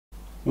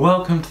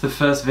Welcome to the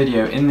first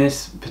video in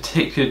this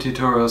particular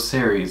tutorial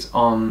series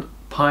on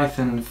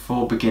Python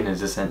for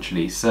beginners,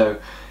 essentially. So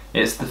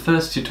it's the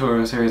first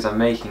tutorial series I'm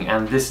making,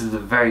 and this is the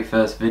very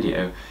first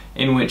video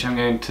in which I'm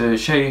going to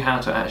show you how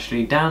to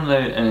actually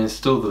download and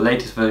install the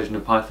latest version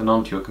of Python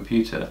onto your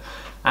computer.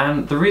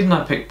 And the reason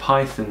I picked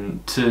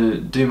Python to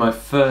do my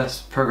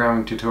first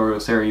programming tutorial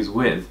series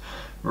with,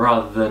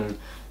 rather than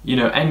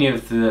any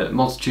of the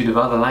multitude of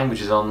other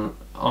languages on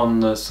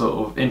the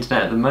sort of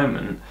internet at the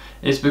moment,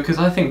 is because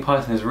I think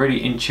Python is a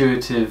really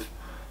intuitive,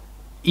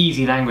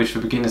 easy language for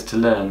beginners to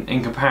learn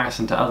in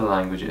comparison to other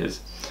languages.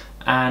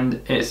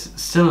 And it's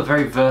still a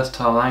very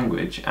versatile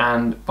language,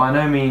 and by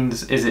no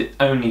means is it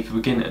only for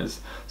beginners.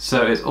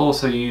 So it's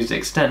also used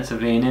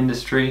extensively in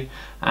industry,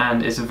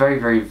 and it's a very,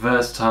 very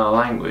versatile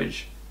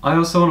language. I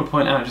also want to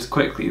point out just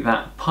quickly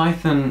that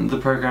Python, the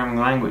programming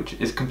language,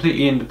 is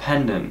completely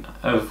independent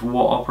of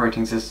what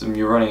operating system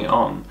you're running it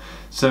on.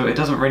 So it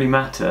doesn't really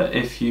matter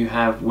if you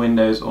have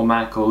Windows or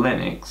Mac or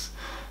Linux.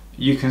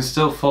 You can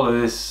still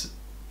follow this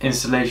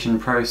installation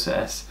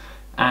process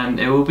and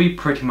it will be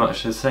pretty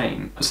much the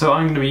same. So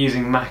I'm going to be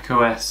using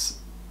macOS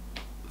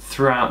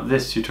throughout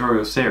this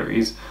tutorial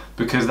series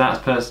because that's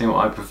personally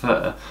what I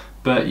prefer.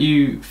 But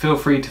you feel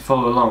free to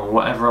follow along on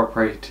whatever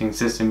operating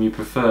system you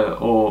prefer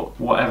or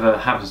whatever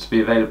happens to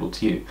be available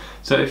to you.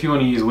 So if you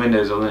want to use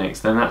Windows or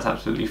Linux, then that's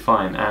absolutely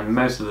fine, and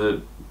most of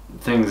the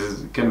things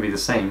is going to be the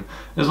same.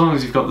 As long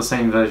as you've got the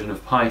same version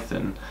of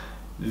Python,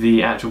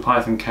 the actual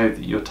Python code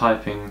that you're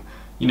typing,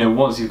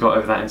 once you've got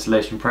over that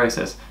installation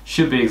process,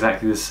 should be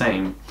exactly the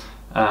same.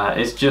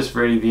 It's just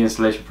really the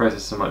installation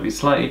process that might be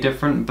slightly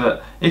different,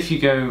 but if you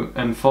go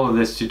and follow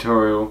this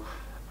tutorial,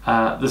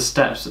 the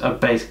steps are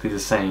basically the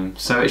same,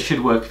 so it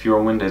should work if you're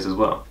on Windows as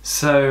well.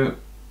 So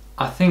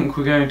I think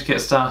we're going to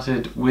get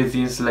started with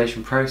the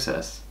installation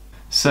process.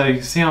 So you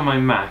can see on my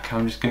Mac,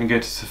 I'm just going to go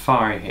to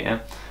Safari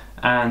here,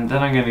 and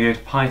then I'm going to go to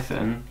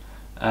python.org.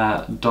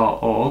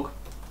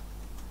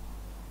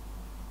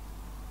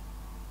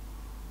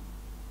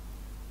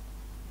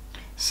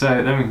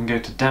 So then we can go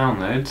to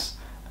downloads,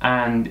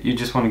 and you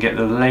just want to get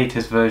the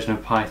latest version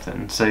of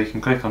Python, so you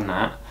can click on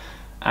that.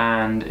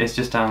 And it's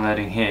just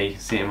downloading here. You can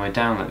see it in my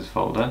downloads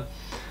folder,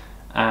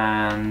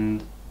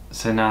 and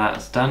so now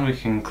that's done, we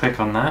can click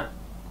on that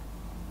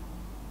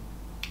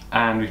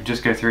and we can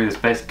just go through this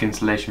basic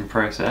installation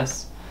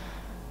process.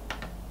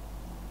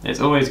 It's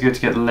always good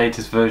to get the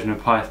latest version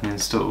of Python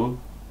installed,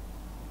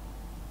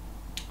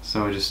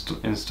 so we'll just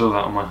install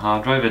that on my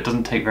hard drive. It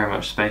doesn't take very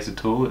much space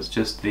at all, it's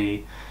just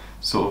the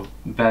sort of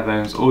bare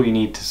bones, all you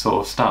need to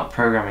sort of start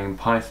programming in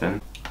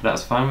Python.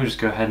 That's fine, we'll just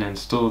go ahead and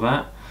install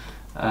that.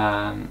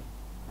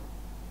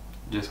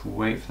 Just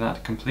wait for that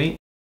to complete.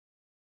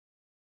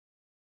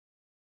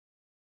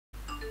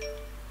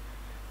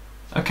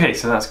 Okay,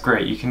 so that's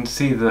great. You can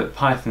see that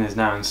Python is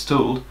now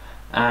installed,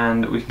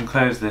 and we can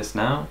close this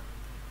now.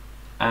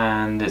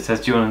 And it says,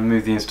 do you want to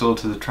move the install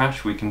to the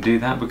trash? We can do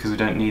that because we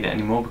don't need it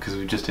anymore because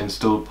we've just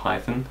installed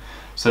Python.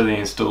 So the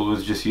install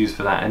was just used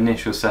for that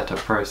initial setup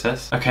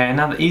process. Okay, and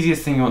now the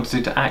easiest thing you want to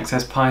do to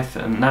access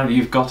Python, now that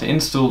you've got it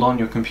installed on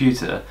your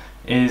computer,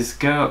 is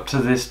go up to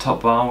this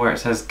top bar where it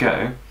says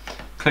Go.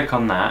 Click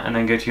on that and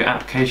then go to your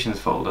applications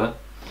folder.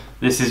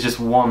 This is just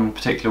one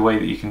particular way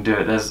that you can do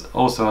it. There's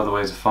also other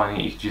ways of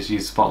finding it. You can just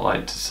use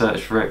Spotlight to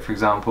search for it, for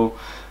example.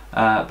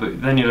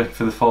 But then you're looking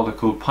for the folder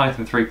called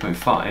Python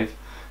 3.5.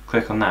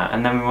 Click on that,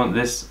 and then we want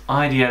this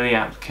IDLE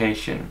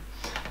application.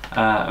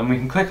 And we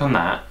can click on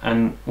that,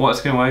 and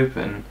what's going to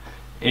open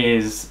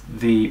is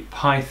the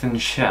Python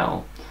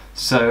shell.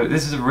 So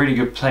this is a really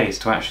good place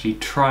to actually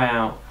try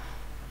out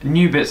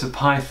new bits of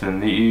Python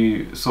that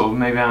you sort of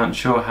maybe aren't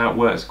sure how it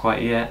works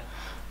quite yet,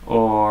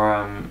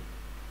 or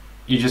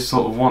you just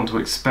sort of want to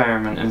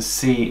experiment and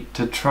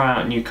to try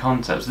out new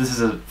concepts. This is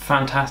a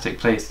fantastic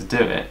place to do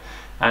it,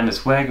 and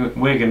it's where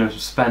we're going to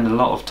spend a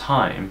lot of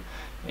time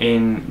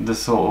in the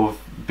sort of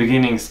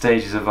beginning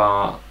stages of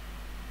our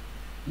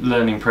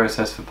learning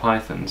process for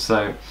Python.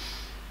 So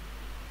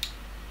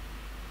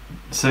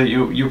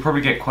you'll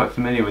probably get quite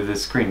familiar with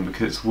this screen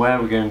because it's where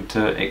we're going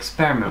to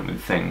experiment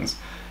with things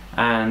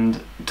and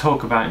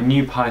talk about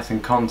new Python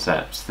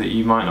concepts that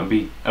you might not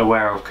be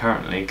aware of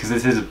currently, because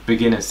this is a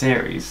beginner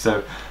series,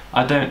 so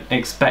I don't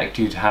expect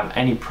you to have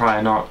any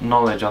prior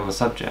knowledge on the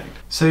subject.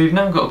 So you've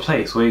now got a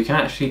place where you can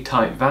actually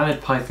type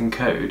valid Python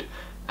code,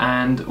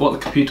 and what the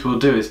computer will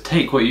do is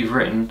take what you've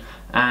written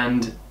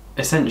and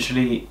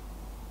essentially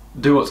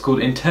do what's called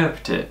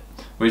interpret it,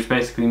 which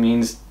basically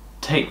means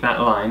take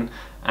that line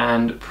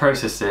and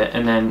process it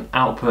and then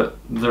output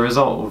the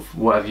result of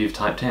whatever you've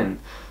typed in.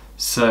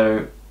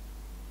 So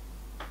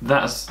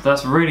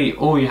that's really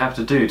all you have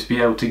to do to be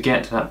able to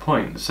get to that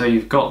point. So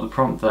you've got the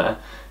prompt there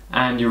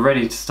and you're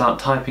ready to start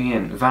typing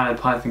in valid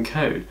Python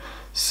code.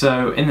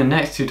 So in the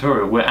next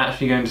tutorial we're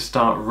actually going to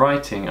start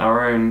writing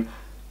our own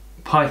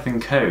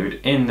Python code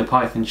in the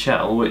Python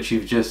shell, which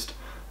you've just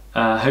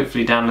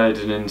hopefully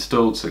downloaded and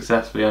installed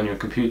successfully on your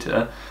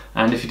computer.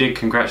 And if you did,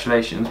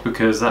 congratulations,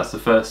 because that's the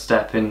first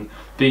step in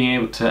being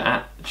able to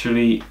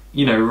actually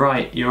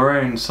write your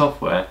own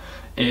software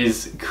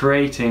is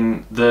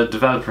creating the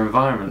developer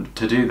environment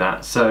to do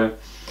that. So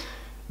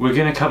we're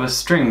going to cover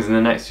strings in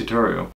the next tutorial.